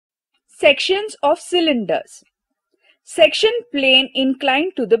Sections of cylinders. Section plane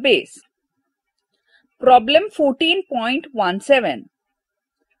inclined to the base. Problem 14.17.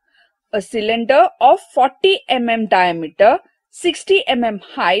 A cylinder of 40 mm diameter, 60 mm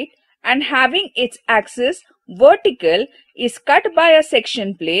height and having its axis vertical is cut by a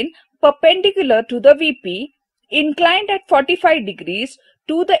section plane perpendicular to the VP, inclined at 45 degrees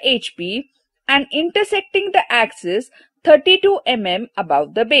to the HP and intersecting the axis 32 mm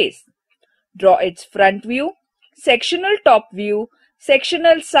above the base. Draw its front view, sectional top view,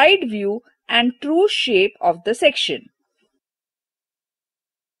 sectional side view and true shape of the section.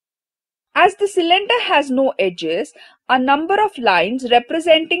 As the cylinder has no edges, a number of lines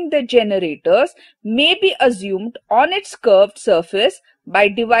representing the generators may be assumed on its curved surface by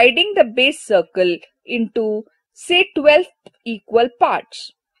dividing the base circle into, say, 12 equal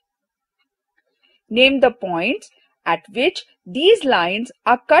parts. Name the points at which these lines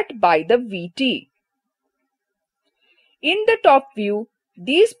are cut by the VT. In the top view,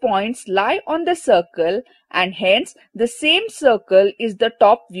 these points lie on the circle and hence the same circle is the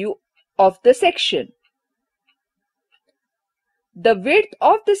top view of the section. The width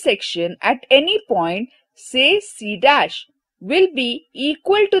of the section at any point, say C', will be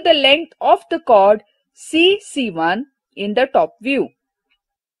equal to the length of the chord C1 in the top view.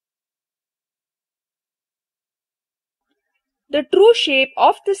 The true shape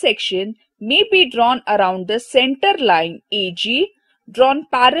of the section may be drawn around the center line AG, drawn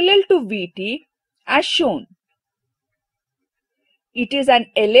parallel to VT as shown. It is an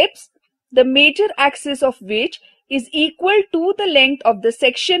ellipse, the major axis of which is equal to the length of the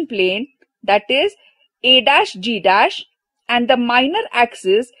section plane, that is A'G', and the minor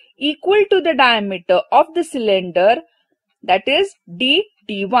axis equal to the diameter of the cylinder, that is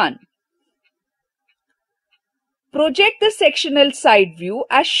D1. Project the sectional side view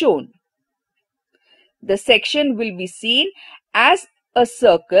as shown. The section will be seen as a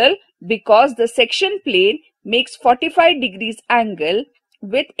circle because the section plane makes 45 degrees angle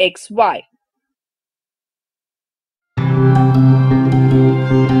with XY.